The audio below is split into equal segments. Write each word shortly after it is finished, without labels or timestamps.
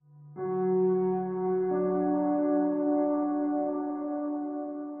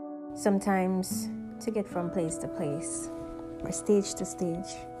Sometimes to get from place to place or stage to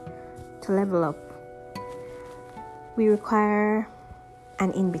stage, to level up, we require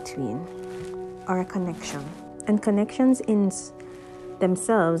an in-between or a connection. And connections in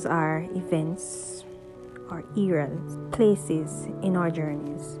themselves are events or eras, places in our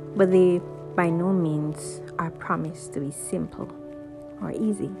journeys. But they by no means are promised to be simple or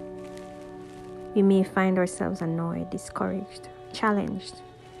easy. We may find ourselves annoyed, discouraged, challenged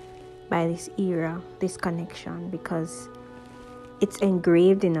by this era, this connection, because it's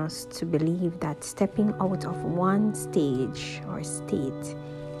engraved in us to believe that stepping out of one stage or state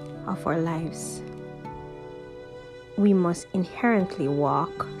of our lives, we must inherently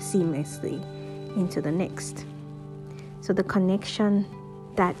walk seamlessly into the next. So the connection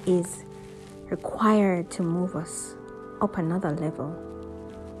that is required to move us up another level,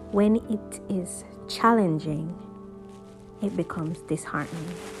 when it is challenging, it becomes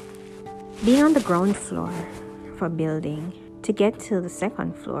disheartening. Being on the ground floor for building, to get to the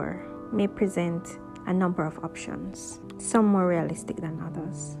second floor may present a number of options, some more realistic than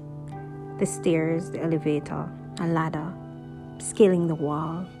others. The stairs, the elevator, a ladder, scaling the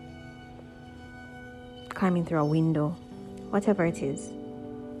wall, climbing through a window, whatever it is.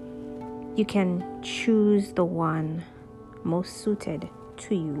 You can choose the one most suited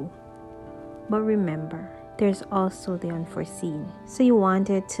to you. But remember, there's also the unforeseen. So you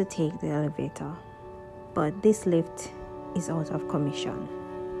wanted to take the elevator, but this lift is out of commission.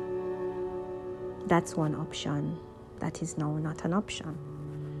 That's one option that is now not an option.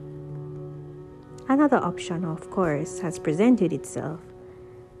 Another option, of course, has presented itself,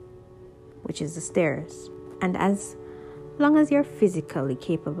 which is the stairs. And as long as you're physically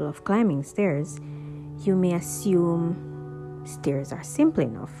capable of climbing stairs, you may assume stairs are simple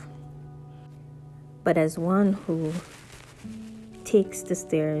enough. But as one who takes the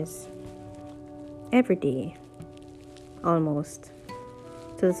stairs every day, almost,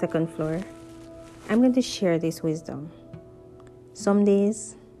 to the second floor, I'm going to share this wisdom. Some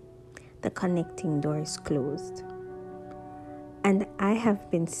days, the connecting door is closed, and I have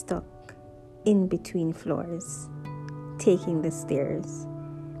been stuck in between floors, taking the stairs,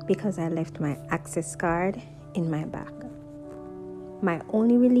 because I left my access card in my bag. My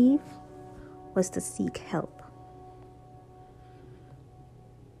only relief was to seek help.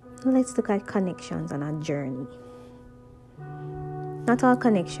 Let's look at connections on a journey. Not all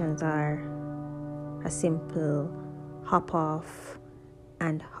connections are a simple hop off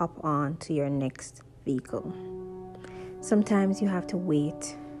and hop on to your next vehicle. Sometimes you have to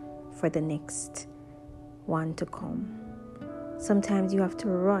wait for the next one to come. Sometimes you have to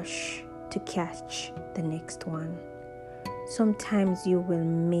rush to catch the next one. Sometimes you will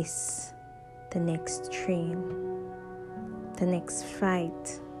miss the next train, the next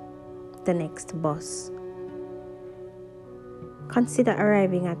flight, the next bus. Consider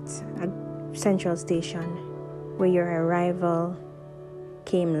arriving at a central station where your arrival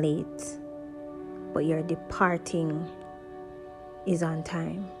came late, but your departing is on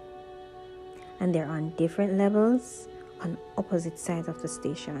time. And they're on different levels on opposite sides of the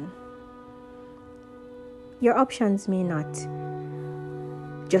station. Your options may not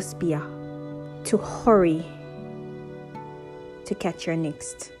just be to hurry to catch your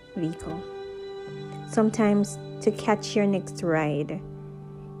next vehicle. Sometimes to catch your next ride,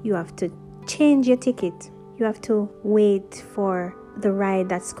 you have to change your ticket. You have to wait for the ride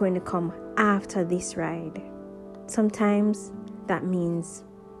that's going to come after this ride. Sometimes that means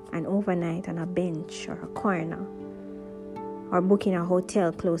an overnight on a bench or a corner, or booking a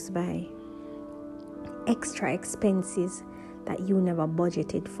hotel close by. Extra expenses that you never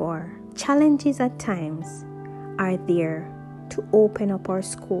budgeted for. Challenges at times are there to open up our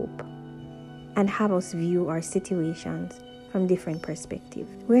scope and have us view our situations from different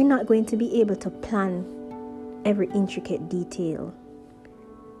perspectives. We're not going to be able to plan every intricate detail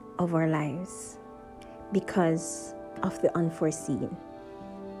of our lives because of the unforeseen.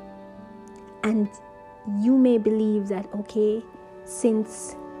 And you may believe that, okay,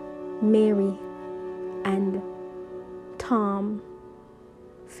 since Mary and Tom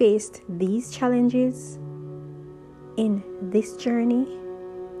faced these challenges in this journey,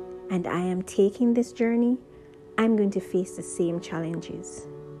 and I am taking this journey, I'm going to face the same challenges.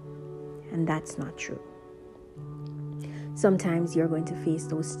 And that's not true. Sometimes you're going to face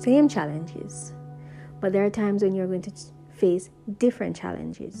those same challenges, but there are times when you're going to face different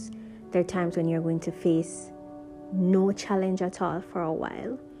challenges. There are times when you're going to face no challenge at all for a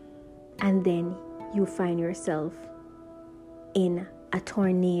while, and then you find yourself in a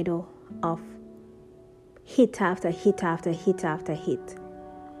tornado of hit after hit after hit after hit.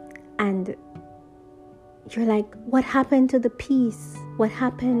 And you're like, what happened to the peace? What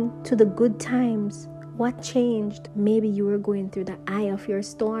happened to the good times? What changed? Maybe you were going through the eye of your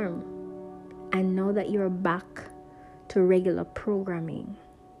storm. And now that you're back to regular programming,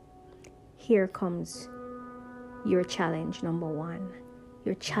 here comes your challenge number 1,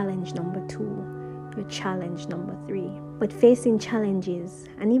 your challenge number 2, your challenge number 3. But facing challenges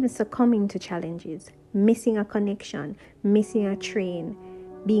and even succumbing to challenges, missing a connection, missing a train,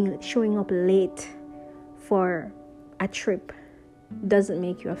 showing up late for a trip doesn't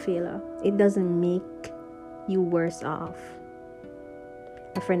make you a failure. It doesn't make you worse off.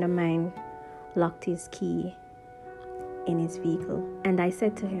 A friend of mine locked his key in his vehicle, and I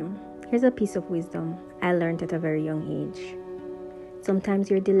said to him, here's a piece of wisdom I learned at a very young age.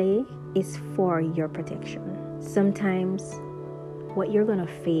 Sometimes your delay is for your protection. Sometimes what you're gonna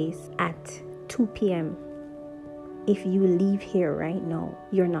face at 2 p.m., if you leave here right now,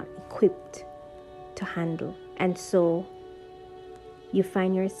 you're not equipped to handle. And so you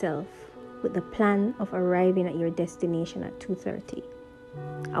find yourself with the plan of arriving at your destination at 2:30,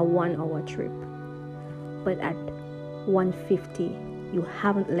 a 1-hour trip. But at 1:50, you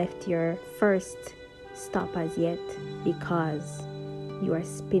haven't left your first stop as yet because you are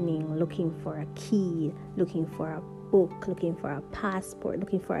spinning, looking for a key, looking for a book, looking for a passport,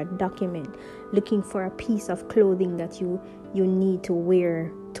 looking for a document, looking for a piece of clothing that you need to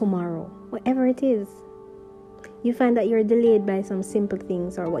wear tomorrow. Whatever it is, you find that you're delayed by some simple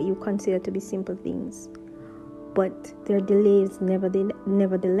things or what you consider to be simple things. But they're delays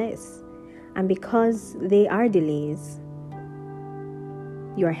nevertheless. And because they are delays,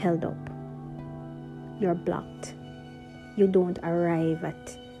 you're held up. You're blocked. You don't arrive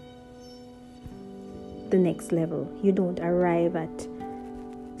at the next level. You don't arrive at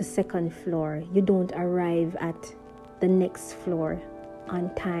the second floor. You don't arrive at the next floor on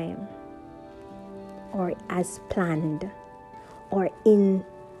time or as planned or in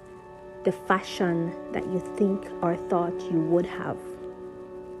the fashion that you think or thought you would have.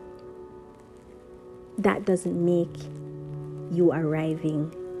 That doesn't make you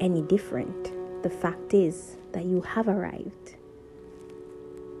arriving any different. The fact is that you have arrived.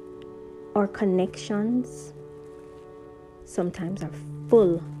 Our connections sometimes are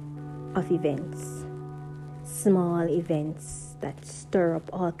full of events, small events that stir up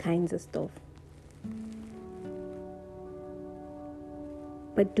all kinds of stuff.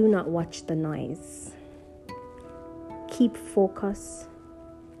 But do not watch the noise. Keep focus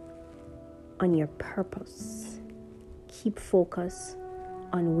on your purpose. Keep focus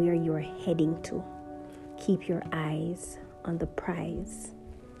on where you're heading to. Keep your eyes on the prize.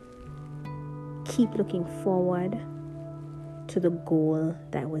 Keep looking forward to the goal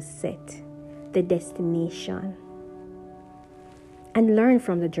that was set, the destination, and learn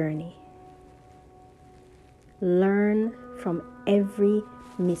from the journey. Learn from every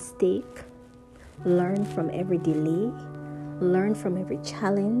mistake. Learn from every delay. Learn from every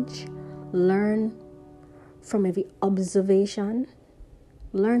challenge. Learn from every observation.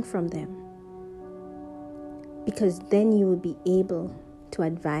 Learn from them. Because then you will be able to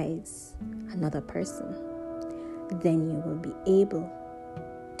advise another person. Then you will be able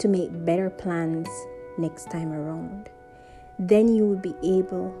to make better plans next time around. Then you will be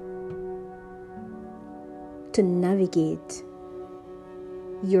able to navigate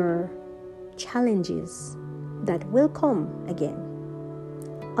your challenges that will come again.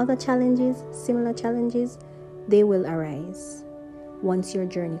 Other challenges, similar challenges, they will arise once your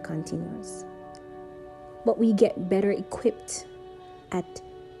journey continues. But we get better equipped at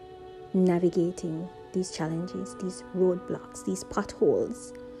navigating these challenges, these roadblocks, these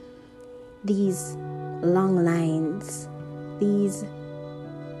potholes, these long lines, these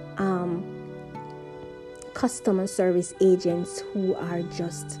customer service agents who are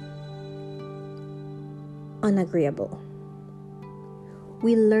just unagreeable.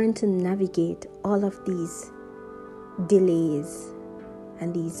 We learn to navigate all of these delays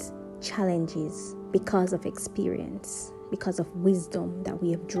and these challenges because of experience, because of wisdom that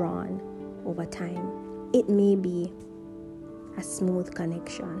we have drawn over time. It may be a smooth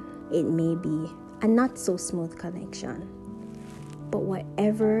connection. It may be a not so smooth connection. But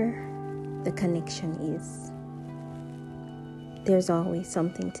whatever the connection is, there's always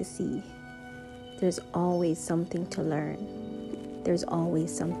something to see. There's always something to learn. There's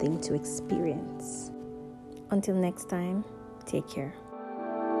always something to experience. Until next time, take care.